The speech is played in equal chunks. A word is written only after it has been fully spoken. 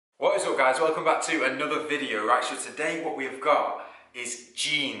up guys, welcome back to another video. Right, so today what we've got is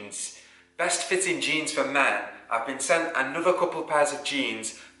jeans. Best fitting jeans for men. I've been sent another couple of pairs of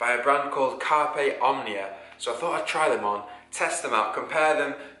jeans by a brand called Carpe Omnia. So I thought I'd try them on, test them out, compare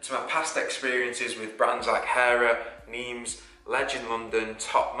them to my past experiences with brands like Hera, Neems, Legend London,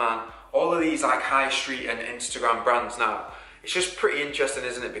 Topman, all of these like high street and Instagram brands now. It's just pretty interesting,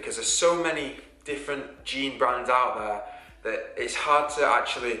 isn't it? Because there's so many different jean brands out there that it's hard to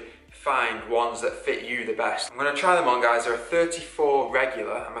actually find ones that fit you the best. I'm going to try them on, guys. They're a 34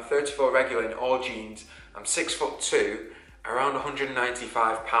 regular. I'm a 34 regular in all jeans. I'm 6'2", around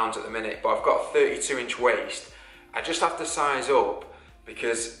 195 pounds at the minute, but I've got a 32-inch waist. I just have to size up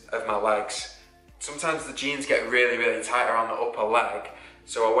because of my legs. Sometimes the jeans get really, really tight around the upper leg,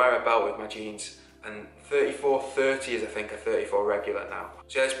 so I wear a belt with my jeans. And 34-30 is, I think, a 34 regular now.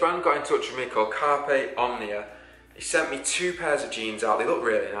 So yeah, this brand got in touch with me called Carpe Omnia. He sent me two pairs of jeans out. They look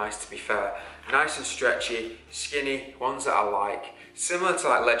really nice, to be fair. Nice and stretchy, skinny, ones that I like. Similar to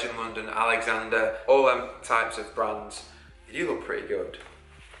like Legend London, Alexander, all them types of brands. They do look pretty good.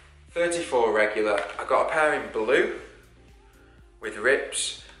 34 regular. I got a pair in blue with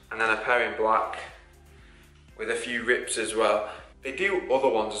rips, and then a pair in black with a few rips as well. They do other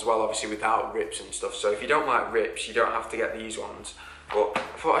ones as well, obviously without rips and stuff. So if you don't like rips, you don't have to get these ones. But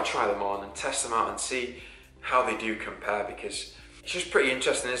I thought I'd try them on and test them out and see how they do compare, because it's just pretty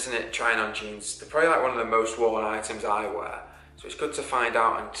interesting, isn't it, trying on jeans. They're probably like one of the most worn items I wear, so it's good to find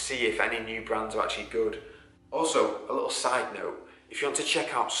out and see if any new brands are actually good. Also, a little side note, if you want to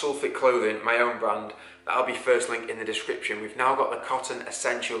check out Sullivan clothing, my own brand, that'll be first link in the description. We've now got the cotton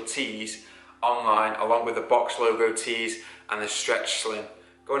essential tees online, along with the box logo tees and the stretch slim.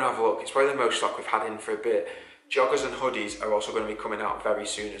 Go and have a look. It's probably the most stock we've had in for a bit. Joggers and hoodies are also going to be coming out very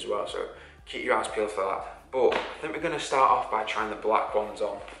soon as well, so keep your eyes peeled for that. But I think we're going to start off by trying the black ones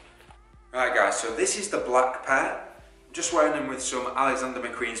on. Right guys, so this is the black pair. I'm just wearing them with some Alexander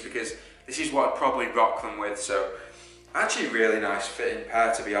McQueen's because this is what I'd probably rock them with. So actually really nice fitting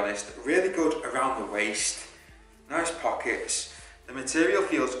pair, to be honest. Really good around the waist. Nice pockets. The material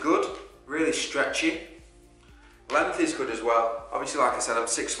feels good, really stretchy. Length is good as well. Obviously, like I said, I'm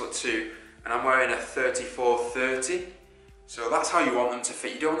 6'2" and I'm wearing a 34-30. So that's how you want them to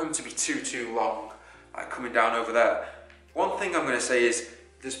fit. You don't want them to be too long, like coming down over there. One thing I'm going to say is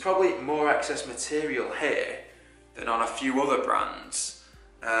there's probably more excess material here than on a few other brands.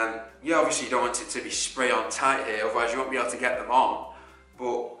 Yeah, obviously you don't want it to be spray on tight here, otherwise you won't be able to get them on.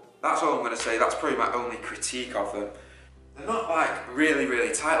 But that's all I'm going to say. That's probably my only critique of them. They're not like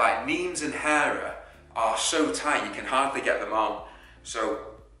really tight. Like Neems and Hera are so tight you can hardly get them on. So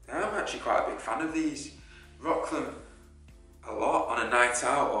I'm actually quite a big fan of these. Rock them a lot on a night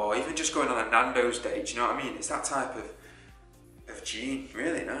out, or even just going on a Nando's day, do you know what I mean? It's that type of jean,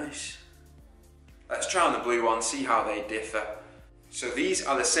 really nice. Let's try on the blue one, see how they differ. So these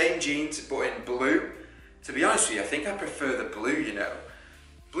are the same jeans, but in blue. To be honest with you, I think I prefer the blue, you know.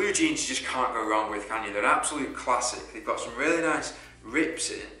 Blue jeans you just can't go wrong with, can you? They're an absolute classic. They've got some really nice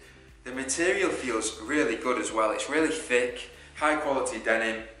rips in. The material feels really good as well. It's really thick, high quality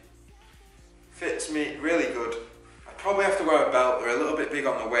denim. Fits me really good. Probably have to wear a belt. They're a little bit big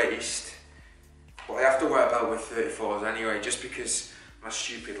on the waist, but I have to wear a belt with 34s anyway, just because my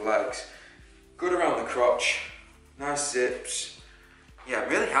stupid legs. Good around the crotch, nice zips. Yeah, I'm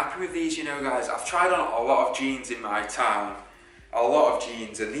really happy with these, you know guys. I've tried on a lot of jeans in my time, a lot of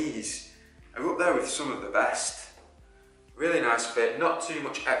jeans, and these are up there with some of the best. Really nice fit, not too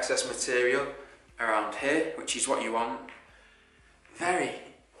much excess material around here, which is what you want. Very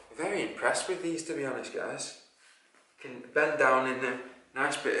impressed with these, to be honest guys. Can bend down in them,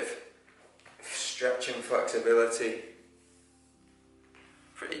 nice bit of stretch and flexibility.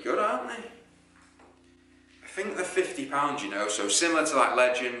 Pretty good, aren't they? I think they're £50, you know, so similar to like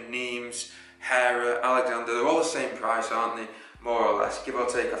Legend, Neems, Hera, Alexander, they're all the same price, aren't they? More or less, give or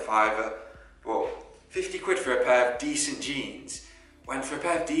take a fiver. But 50 quid for a pair of decent jeans, when for a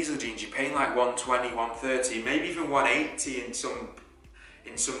pair of diesel jeans you're paying like 120, 130, maybe even 180 in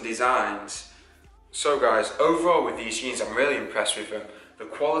some designs. So guys, overall with these jeans, I'm really impressed with them. The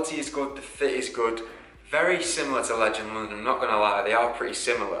quality is good, the fit is good. Very similar to Legend London, I'm not gonna lie, they are pretty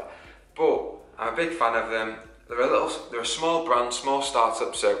similar. But I'm a big fan of them. They're a small brand, small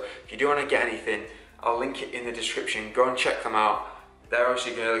startup, so if you do wanna get anything, I'll link it in the description. Go and check them out. They're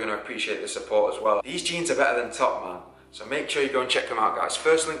obviously really gonna appreciate the support as well. These jeans are better than Topman, so make sure you go and check them out, guys.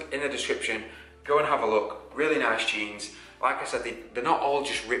 First link in the description, go and have a look. Really nice jeans. Like I said, they're not all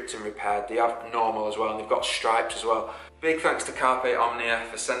just ripped and repaired, they have normal as well, and they've got stripes as well. Big thanks to Carpe Omnia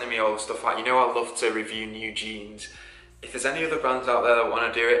for sending me all the stuff. Like, you know I love to review new jeans. If there's any other brands out there that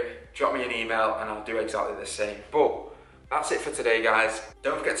want to do it, drop me an email and I'll do exactly the same. But that's it for today, guys.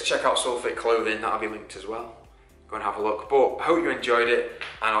 Don't forget to check out Sullivan clothing, that'll be linked as well. Go and have a look. But I hope you enjoyed it,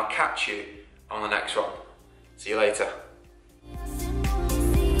 and I'll catch you on the next one. See you later.